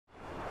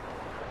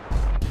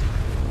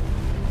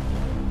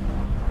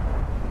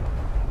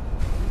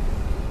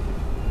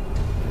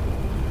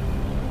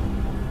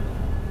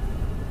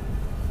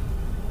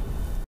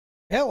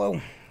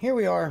Hello, here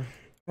we are.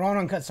 We're on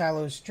Uncut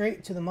Silos,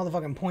 straight to the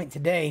motherfucking point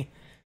today.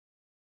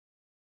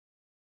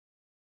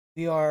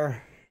 We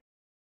are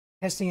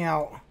testing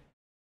out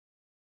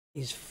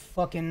these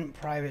fucking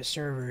private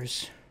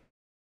servers.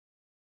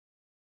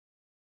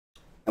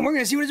 And we're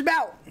gonna see what it's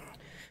about.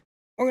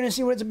 We're gonna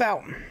see what it's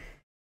about.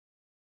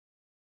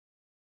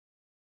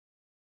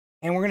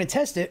 And we're gonna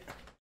test it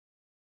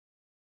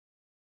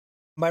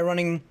by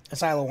running a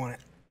silo on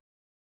it.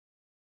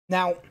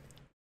 Now,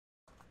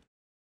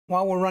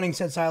 while we're running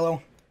said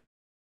silo,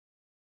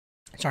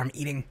 sorry, I'm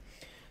eating,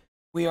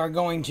 we are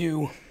going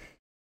to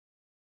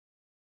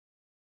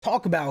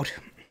talk about,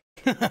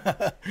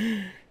 we're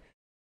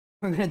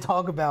going to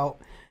talk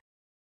about,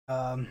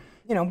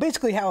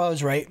 basically how I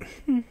was right.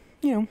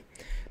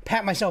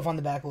 Pat myself on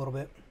the back a little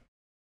bit.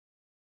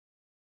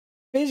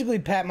 Basically,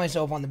 pat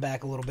myself on the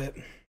back a little bit.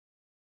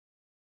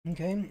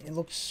 Okay, it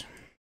looks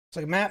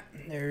like a map.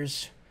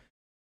 There's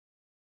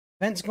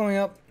vents going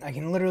up. I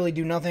can literally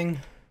do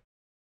nothing.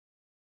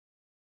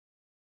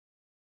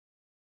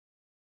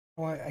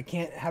 I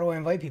can't. How do I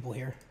invite people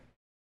here?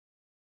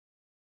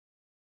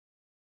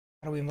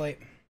 How do we invite?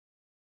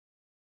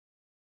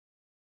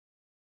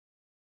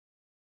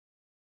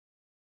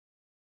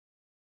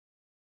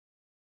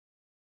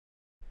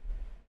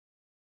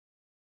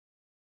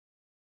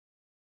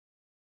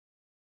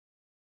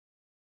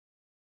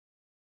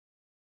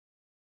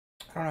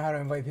 I don't know how to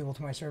invite people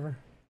to my server.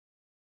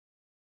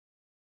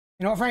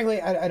 You know,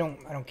 frankly, I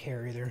don't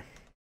care either.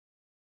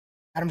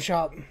 Atom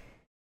shop.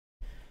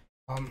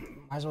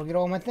 Might as well get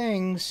all my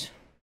things.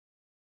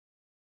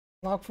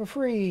 Lock for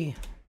free.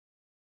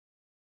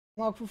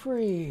 Lock for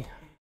free.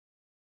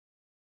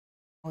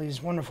 All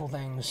these wonderful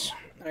things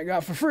that I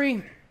got for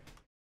free.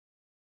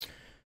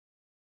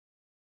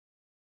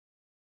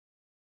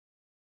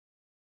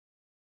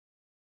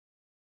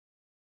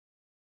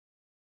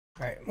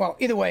 Alright, well,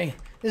 either way,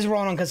 this is Raw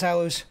on Uncut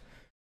Silos.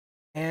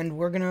 And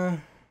we're gonna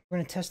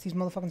test these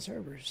motherfucking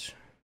servers.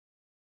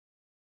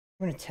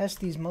 We're gonna test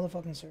these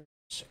motherfucking servers.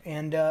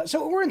 And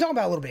so we're gonna talk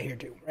about a little bit here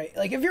too, right?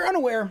 Like, if you're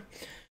unaware,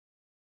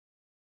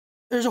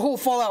 there's a whole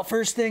Fallout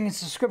First thing.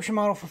 It's a subscription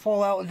model for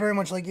Fallout. It's very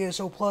much like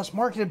ESO Plus,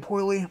 marketed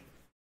poorly.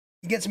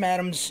 You get some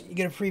atoms, you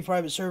get a free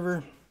private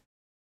server.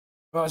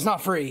 Well, it's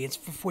not free. It's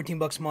for 14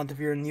 bucks a month if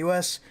you're in the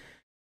US.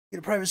 You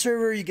get a private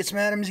server, you get some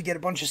atoms, you get a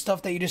bunch of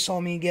stuff that you just saw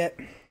me get.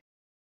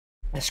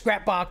 A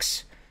scrap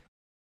box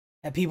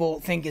that people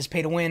think is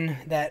pay to win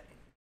that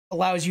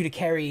allows you to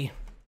carry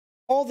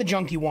all the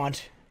junk you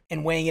want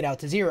and weighing it out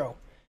to zero.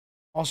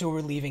 Also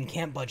relieving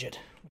camp budget,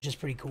 which is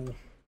pretty cool.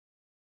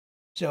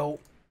 So,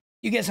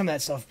 you get some of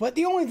that stuff. But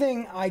the only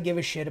thing I give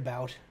a shit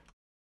about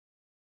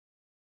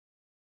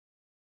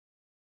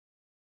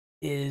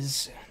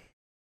is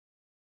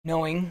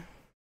knowing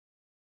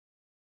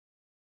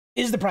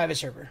is the private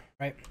server,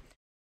 right?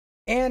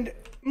 And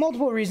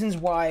multiple reasons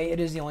why it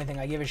is the only thing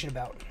I give a shit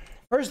about.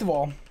 First of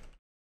all,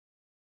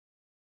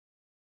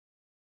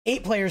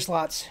 8 player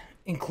slots,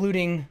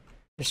 including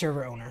the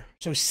server owner.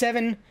 So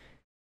 7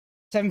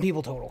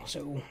 people total.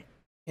 So,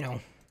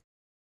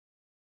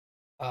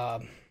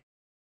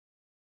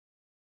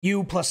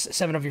 you plus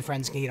 7 of your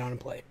friends can get on and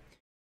play.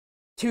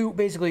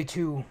 Basically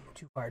two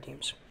fire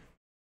teams.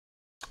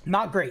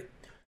 Not great.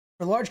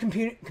 For large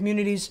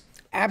communities,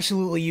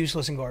 absolutely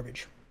useless and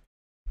garbage.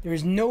 There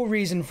is no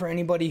reason for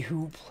anybody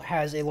who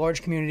has a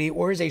large community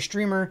or is a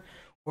streamer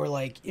or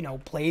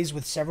plays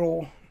with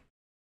several,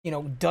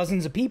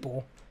 dozens of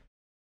people,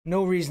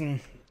 no reason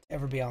to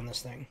ever be on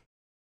this thing.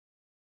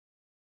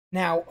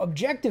 Now,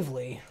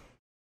 objectively,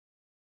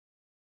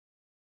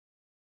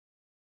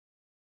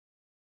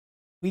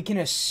 we can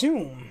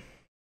assume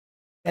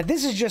that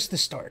this is just the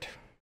start.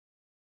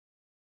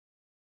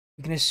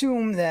 We can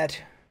assume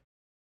that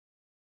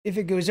if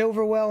it goes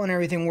over well and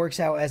everything works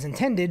out as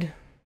intended,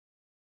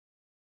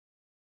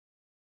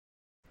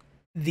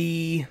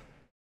 the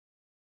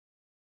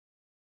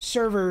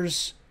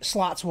server's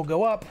slots will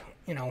go up,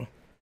 so on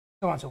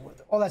and so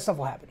forth. All that stuff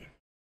will happen.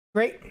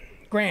 Great,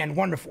 grand,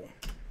 wonderful.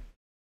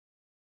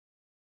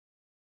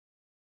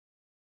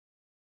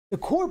 The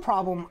core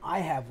problem I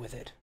have with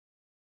it,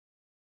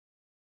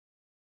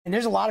 and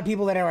there's a lot of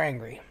people that are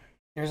angry.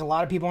 There's a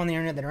lot of people on the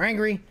internet that are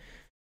angry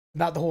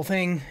about the whole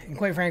thing, and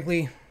quite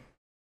frankly,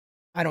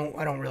 I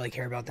don't really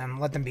care about them.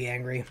 Let them be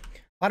angry. A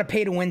lot of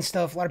pay to win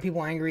stuff. A lot of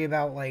people angry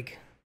about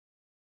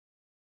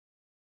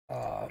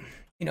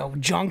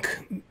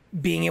junk,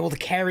 being able to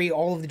carry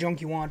all of the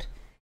junk you want.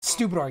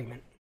 Stupid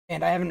argument.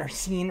 And I haven't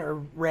seen or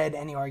read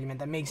any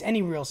argument that makes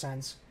any real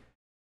sense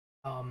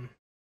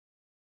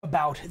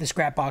about the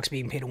scrap box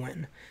being pay to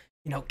win.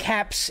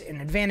 Caps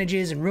and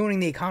advantages and ruining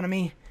the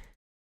economy.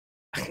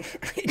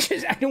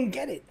 I don't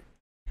get it.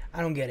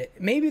 I don't get it.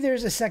 Maybe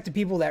there's a sect of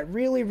people that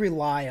really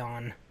rely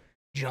on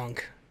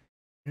junk,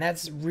 and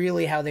that's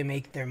really how they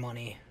make their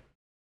money.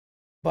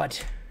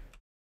 But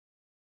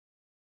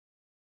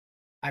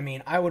I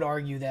mean, I would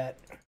argue that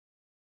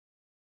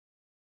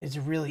it's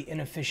a really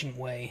inefficient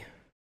way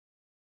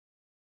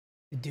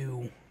to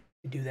do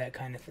that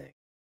kind of thing.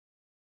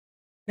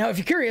 Now, if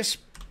you're curious,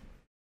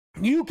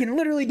 You can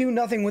literally do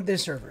nothing with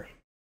this server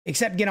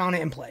except get on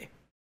it and play.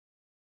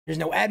 There's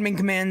no admin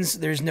commands.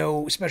 There's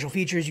no special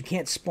features. You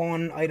can't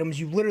spawn items.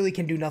 You literally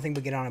can do nothing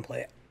but get on and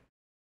play it.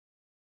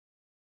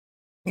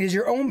 It is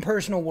your own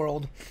personal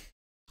world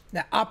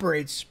that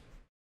operates,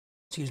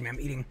 excuse me, I'm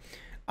eating,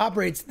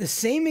 operates the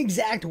same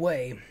exact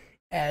way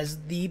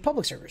as the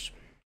public servers.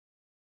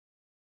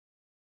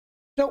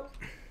 So,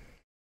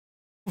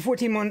 for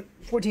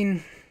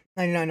 $14.99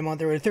 a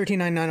month, or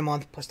 $13.99 a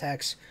month plus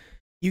tax,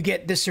 you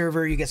get this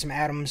server, you get some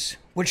atoms,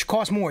 which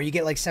cost more. You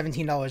get like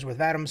 $17 worth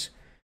of atoms,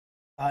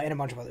 and a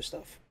bunch of other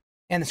stuff.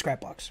 And the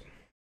scrap box.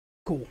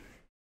 Cool.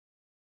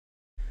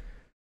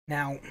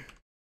 Now,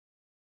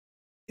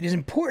 it is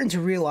important to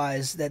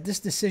realize that this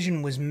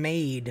decision was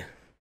made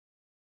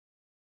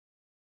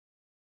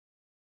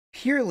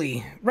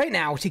purely, right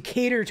now, to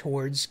cater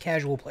towards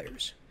casual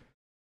players.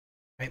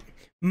 Right?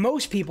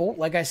 Most people,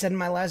 like I said in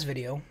my last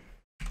video,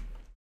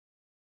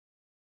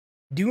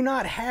 do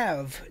not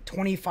have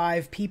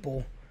 25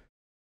 people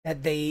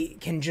that they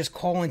can just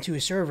call into a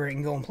server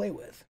and go and play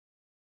with.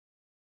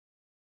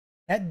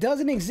 That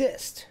doesn't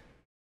exist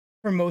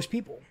for most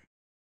people.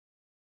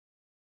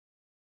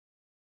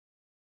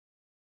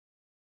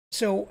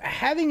 So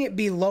having it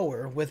be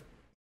lower with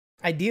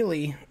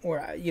ideally,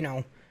 or, you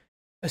know,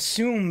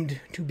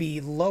 assumed to be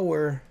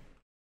lower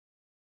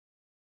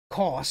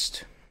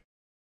cost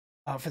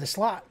for the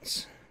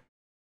slots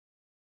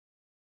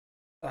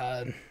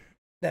that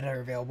are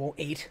available,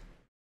 8,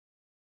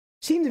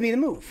 seem to be the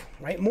move,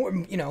 right? More,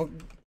 you know,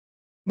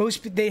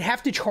 they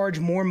have to charge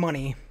more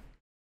money.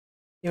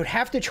 They would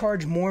have to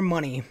charge more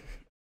money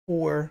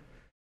for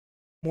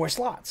more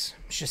slots.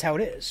 It's just how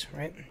it is,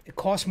 right? It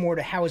costs more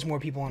to house more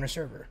people on a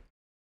server.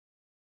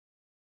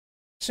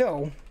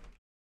 So,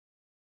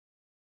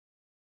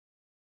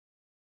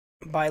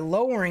 by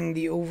lowering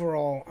the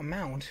overall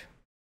amount,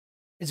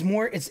 it's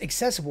more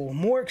accessible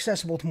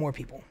to more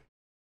people.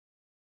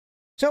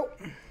 So,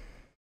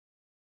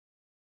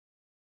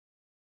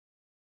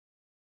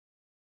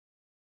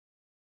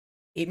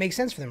 $8 makes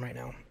sense for them right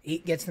now.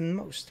 8 gets them the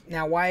most.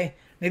 Now, why?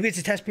 Maybe it's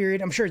a test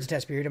period. I'm sure it's a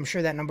test period. I'm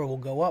sure that number will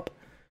go up.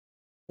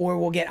 Or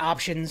we'll get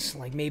options,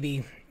 like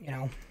maybe, you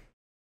know,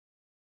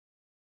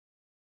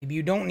 maybe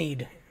you don't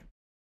need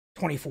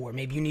 24.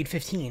 Maybe you need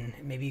 15.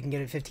 Maybe you can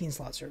get a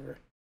 15-slot server.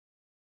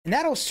 And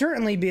that'll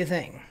certainly be a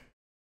thing.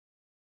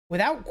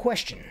 Without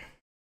question,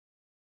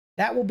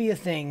 that will be a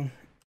thing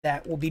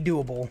that will be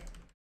doable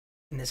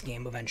in this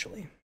game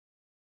eventually.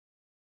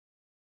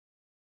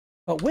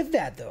 But with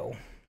that, though,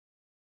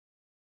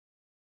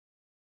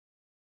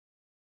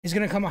 is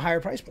going to come a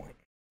higher price point.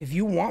 If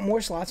you want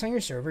more slots on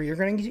your server, you're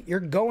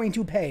going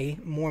to pay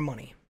more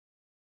money.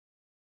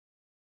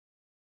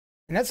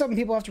 And that's something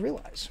people have to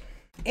realize.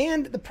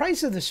 And the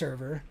price of the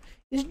server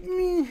is,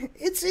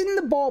 it's in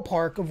the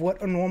ballpark of what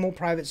a normal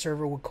private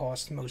server would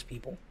cost most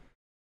people.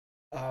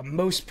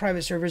 Most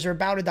private servers are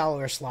about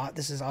 $1 a slot.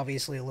 This is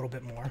obviously a little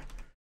bit more,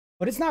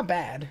 but it's not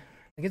bad.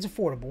 Like, it's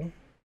affordable.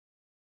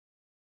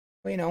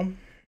 But, you know,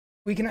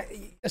 we can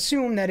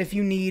assume that if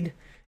you need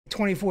a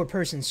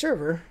 24-person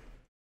server,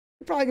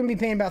 you're probably going to be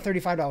paying about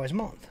 $35 a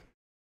month.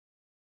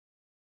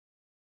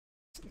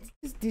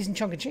 It's a decent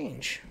chunk of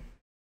change.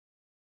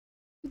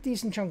 A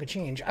decent chunk of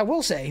change. I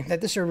will say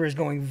that the server is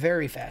going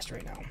very fast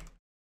right now,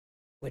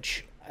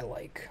 which I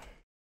like.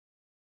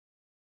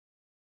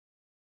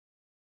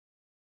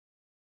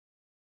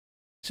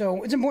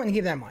 So it's important to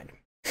keep that in mind.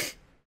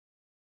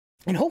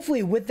 And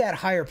hopefully with that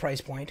higher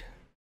price point,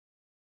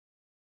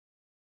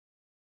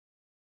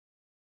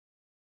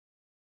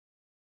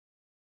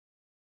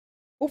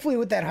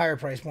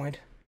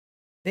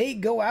 they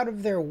go out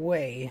of their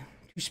way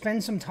to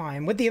spend some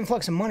time with the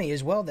influx of money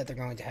as well that they're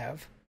going to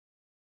have.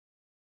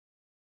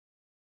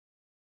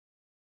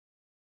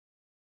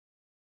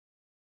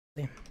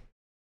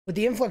 With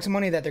the influx of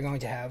money that they're going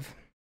to have,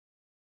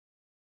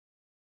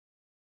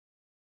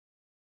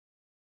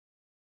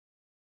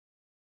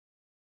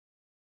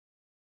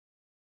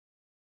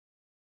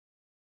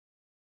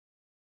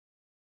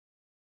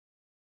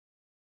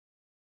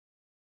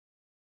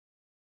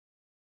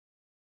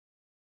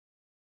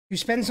 you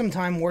spend some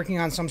time working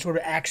on some sort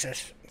of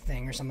access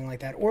thing or something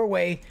like that, or a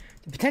way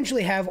to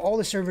potentially have all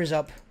the servers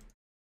up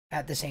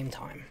at the same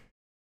time.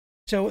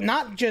 So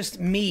not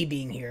just me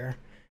being here,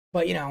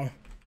 but, you know,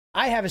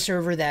 I have a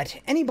server that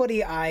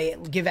anybody I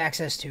give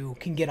access to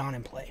can get on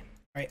and play,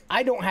 right?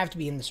 I don't have to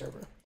be in the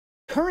server.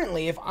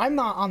 Currently, if I'm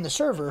not on the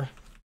server,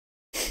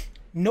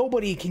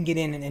 nobody can get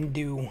in and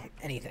do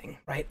anything,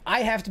 right?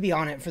 I have to be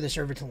on it for the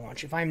server to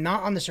launch. If I'm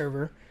not on the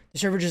server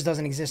just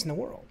doesn't exist in the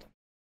world.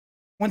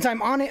 Once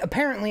I'm on it,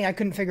 apparently I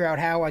couldn't figure out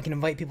how I can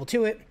invite people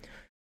to it,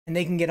 and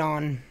they can get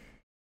on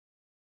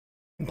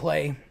and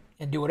play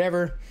and do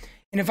whatever.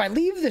 And if I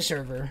leave the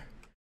server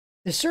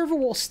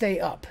will stay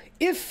up.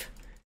 If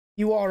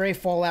you are a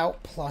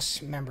Fallout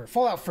Plus member,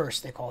 Fallout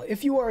First they call it.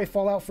 If you are a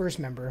Fallout First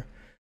member,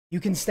 you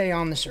can stay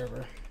on the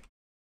server.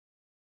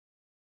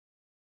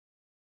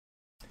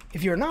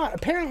 If you're not,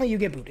 apparently you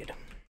get booted.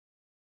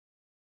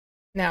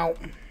 Now,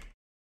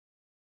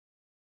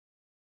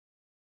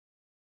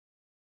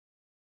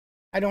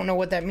 I don't know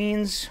what that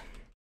means.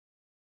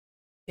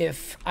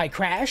 If I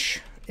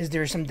crash, is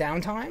there some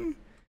downtime?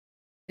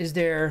 Is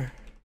there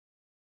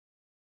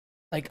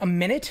like a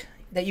minute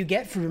that you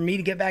get for me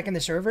to get back in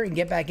the server and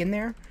get back in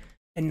there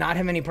and not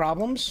have any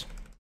problems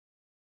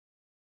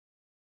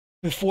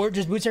before it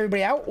just boots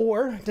everybody out?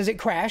 Or does it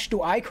crash?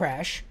 Do I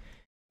crash?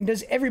 And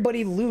does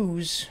everybody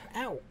lose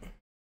out?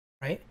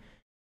 Right?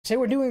 Say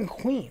we're doing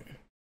Queen.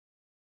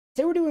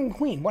 Say we're doing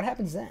Queen. What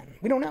happens then?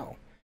 We don't know.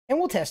 And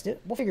we'll test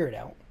it. We'll figure it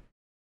out.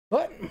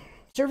 But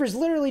servers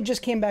literally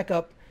just came back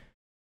up,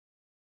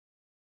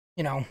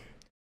 you know,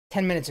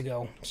 10 minutes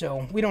ago.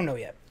 So we don't know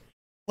yet.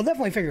 We'll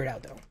definitely figure it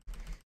out, though.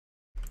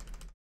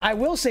 I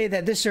will say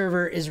that this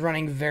server is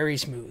running very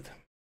smooth.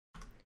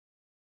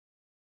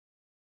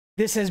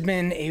 This has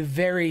been a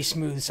very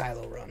smooth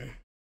silo run.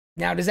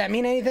 Now, does that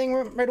mean anything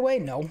right away?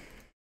 No.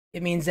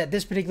 It means that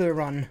this particular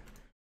run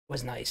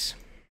was nice.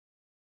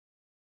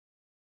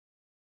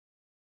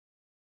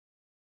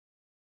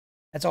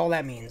 That's all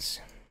that means,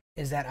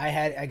 is that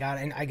I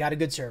got a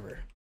good server.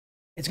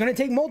 It's going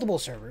to take multiple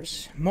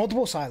servers,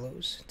 multiple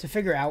silos to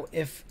figure out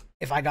if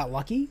I got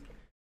lucky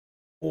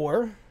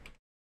or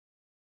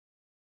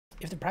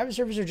if the private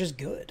servers are just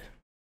good.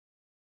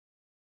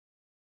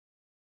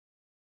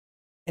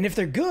 And if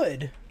they're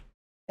good,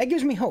 that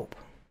gives me hope.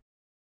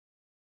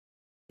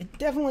 It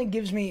definitely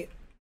gives me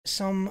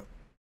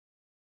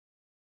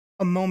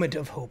a moment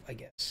of hope, I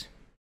guess.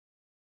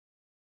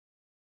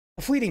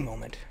 A fleeting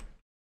moment.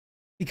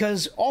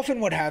 Because often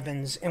what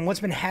happens, and what's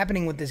been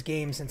happening with this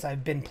game since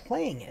I've been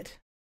playing it,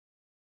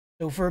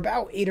 so for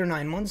about 8 or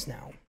 9 months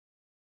now,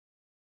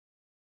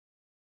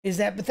 is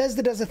that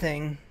Bethesda does a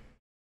thing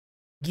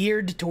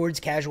geared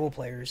towards casual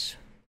players,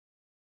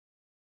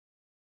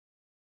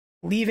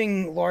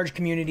 leaving large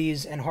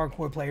communities and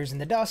hardcore players in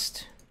the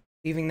dust,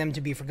 leaving them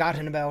to be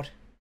forgotten about,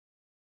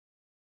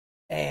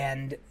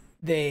 and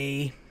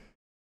they,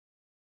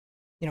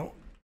 you know,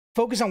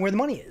 focus on where the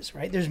money is,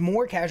 right? There's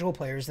more casual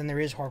players than there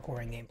is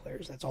hardcore endgame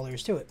players. That's all there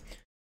is to it.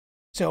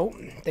 So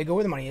they go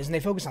where the money is and they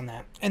focus on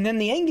that. And then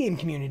the endgame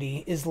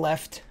community is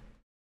left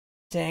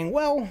saying,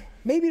 well,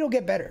 maybe it'll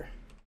get better.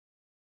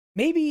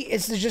 Maybe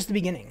it's just the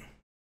beginning.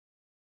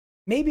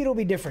 Maybe it'll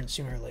be different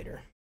sooner or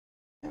later.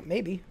 Yeah,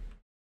 maybe.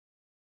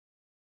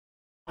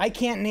 I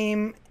can't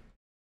name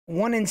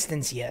one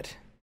instance yet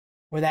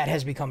where that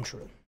has become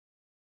true.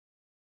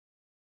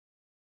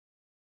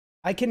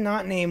 I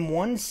cannot name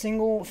one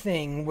single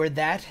thing where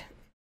that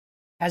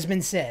has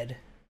been said,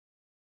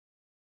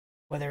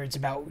 whether it's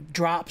about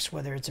drops,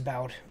 whether it's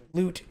about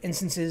loot,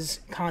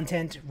 instances,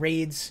 content,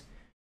 raids,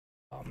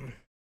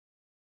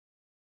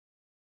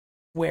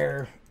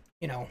 where,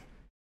 you know,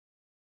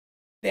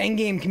 the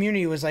endgame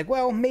community was like,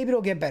 well, maybe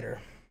it'll get better.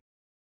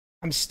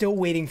 I'm still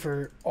waiting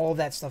for all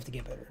that stuff to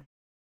get better.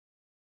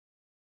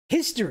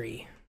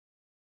 History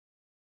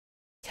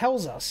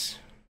tells us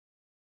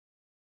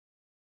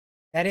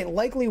that it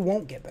likely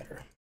won't get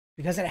better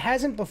because it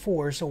hasn't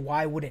before, so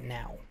why would it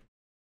now?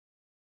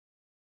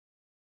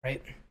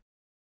 Right?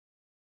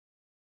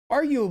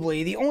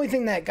 Arguably, the only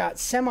thing that got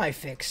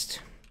semi-fixed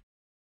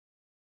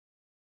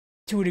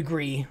to a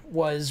degree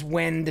was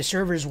when the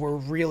servers were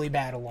really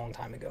bad a long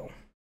time ago.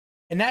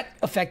 And that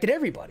affected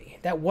everybody.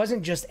 That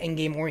wasn't just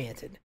endgame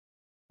oriented.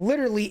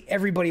 Literally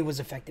everybody was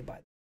affected by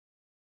it.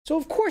 So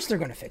of course they're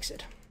going to fix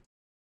it.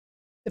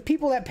 The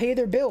people that pay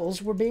their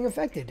bills were being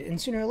affected, and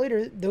sooner or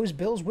later, those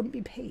bills wouldn't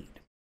be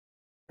paid,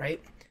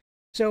 right?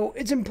 So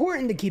it's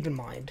important to keep in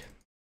mind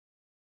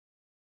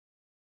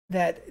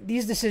that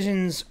these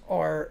decisions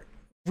are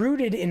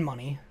rooted in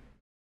money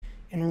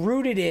and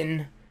rooted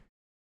in,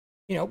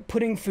 you know,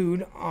 putting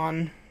food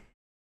on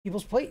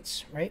people's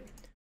plates, right?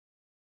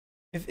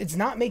 If it's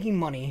not making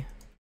money,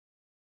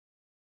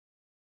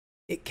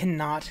 it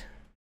cannot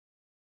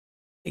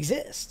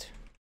exist.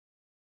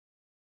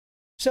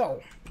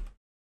 So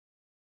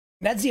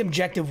that's the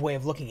objective way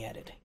of looking at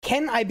it.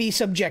 Can I be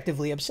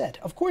subjectively upset?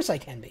 Of course I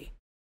can be.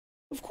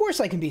 Of course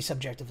I can be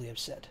subjectively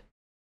upset.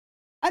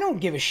 I don't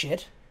give a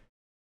shit.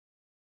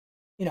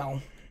 You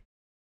know,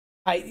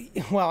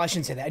 well, I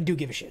shouldn't say that. I do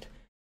give a shit.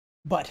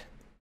 But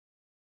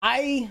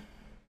I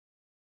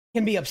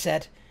can be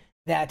upset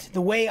that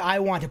the way I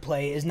want to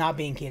play is not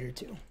being catered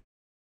to.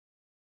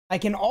 I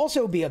can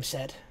also be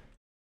upset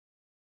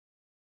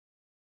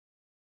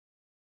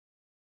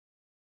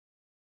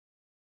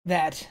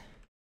that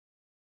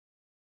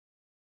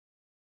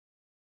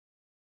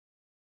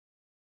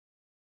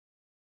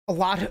a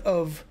lot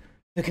of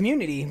the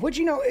community, which,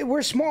 you know,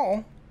 we're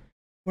small,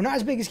 we're not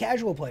as big as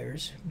casual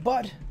players,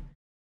 but,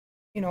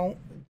 you know,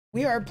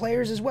 we are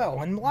players as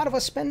well, and a lot of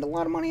us spend a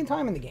lot of money and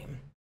time in the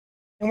game.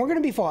 And we're going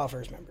to be Fallout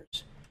First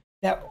members.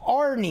 That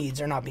our needs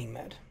are not being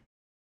met.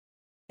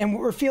 And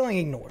we're feeling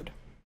ignored.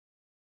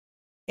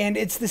 And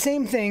it's the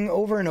same thing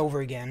over and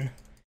over again.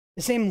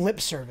 The same lip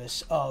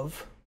service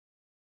of,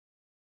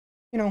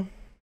 you know,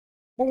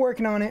 we're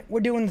working on it, we're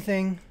doing the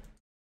thing.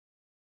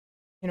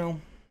 You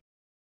know,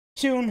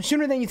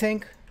 sooner than you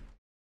think.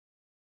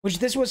 Which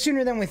this was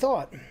sooner than we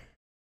thought.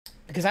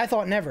 Because I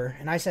thought never,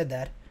 and I said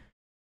that.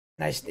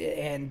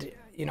 And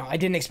you know, I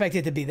didn't expect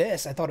it to be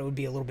this. I thought it would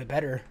be a little bit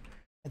better.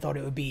 I thought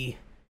it would be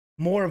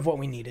more of what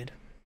we needed.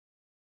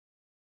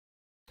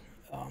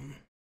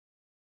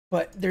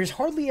 But there's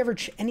hardly ever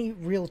any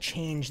real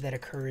change that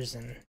occurs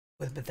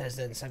with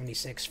Bethesda and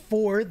 76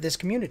 for this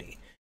community,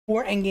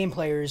 for endgame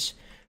players,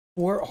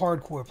 for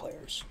hardcore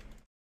players.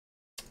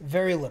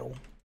 Very little.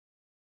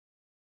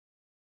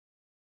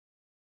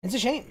 It's a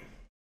shame.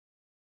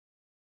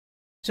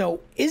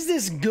 So, is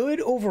this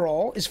good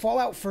overall? Is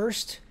Fallout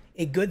First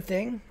a good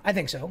thing? I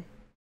think so.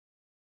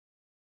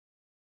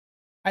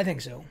 I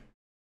think so.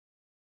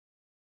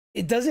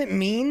 It doesn't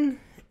mean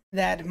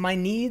that my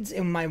needs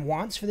and my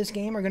wants for this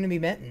game are going to be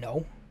met.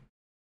 No.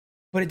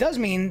 But it does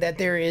mean that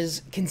there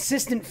is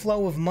consistent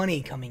flow of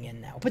money coming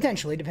in now.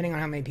 Potentially, depending on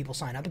how many people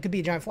sign up. It could be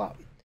a giant flop.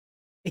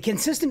 A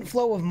consistent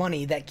flow of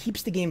money that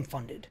keeps the game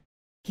funded.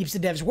 Keeps the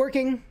devs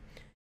working.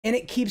 And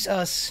it keeps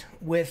us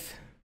with,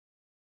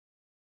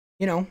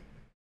 you know,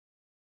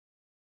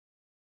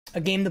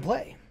 a game to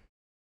play.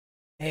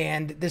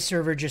 And this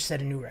server just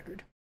set a new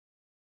record.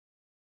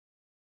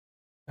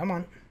 Come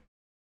on.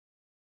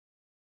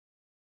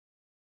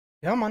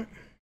 Come on.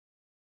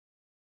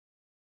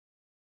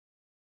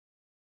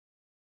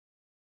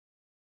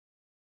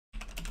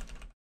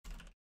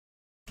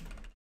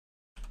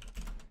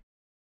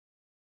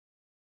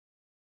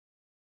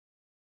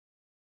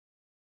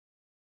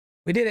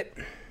 We did it.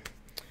 The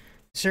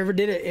server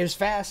did it. It was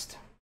fast.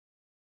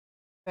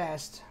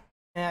 Fast.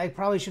 And I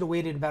probably should have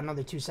waited about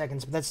another 2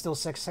 seconds, but that's still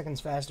 6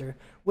 seconds faster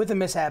with a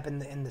mishap in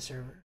the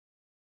server.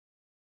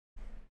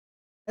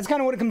 That's kind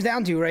of what it comes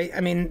down to, right?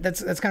 I mean,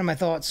 that's kind of my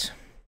thoughts.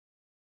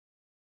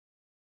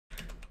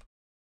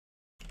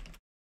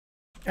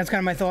 That's kind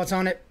of my thoughts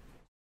on it.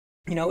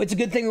 You know, it's a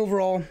good thing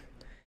overall.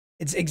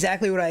 It's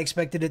exactly what I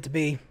expected it to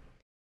be.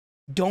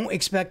 Don't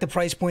expect the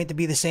price point to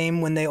be the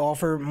same when they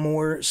offer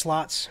more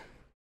slots.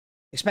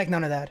 Expect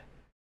none of that.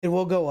 It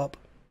will go up.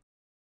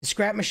 The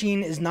scrap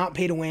machine is not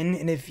pay to win,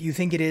 and if you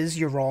think it is,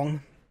 you're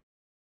wrong.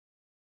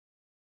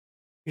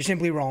 You're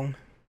simply wrong.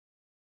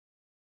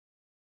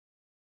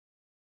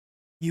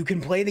 You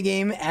can play the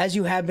game as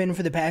you have been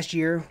for the past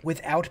year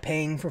without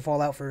paying for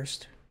Fallout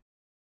First.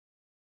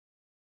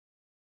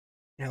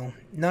 You know,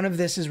 none of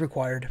this is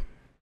required.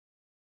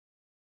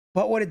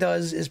 But what it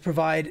does is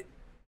provide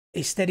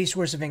a steady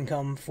source of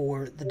income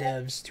for the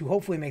devs to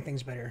hopefully make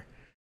things better.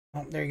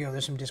 Oh, there you go.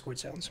 There's some Discord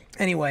sounds.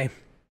 Anyway,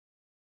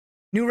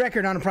 new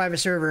record on a private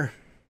server.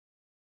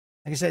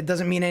 Like I said, it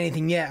doesn't mean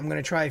anything yet. I'm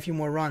going to try a few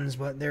more runs,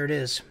 but there it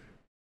is.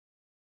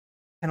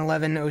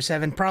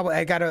 10:11:07. Probably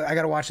I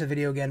gotta watch the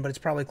video again, but it's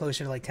probably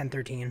closer to like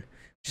 10:13.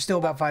 Which is still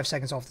about 5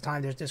 seconds off the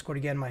time. There's Discord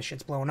again. My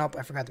shit's blowing up.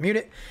 I forgot to mute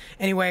it.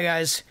 Anyway,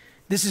 guys,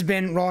 this has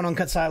been Raw and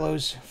Uncut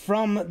Silos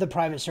from the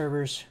private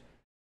servers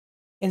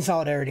in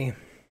solidarity.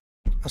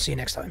 I'll see you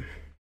next time.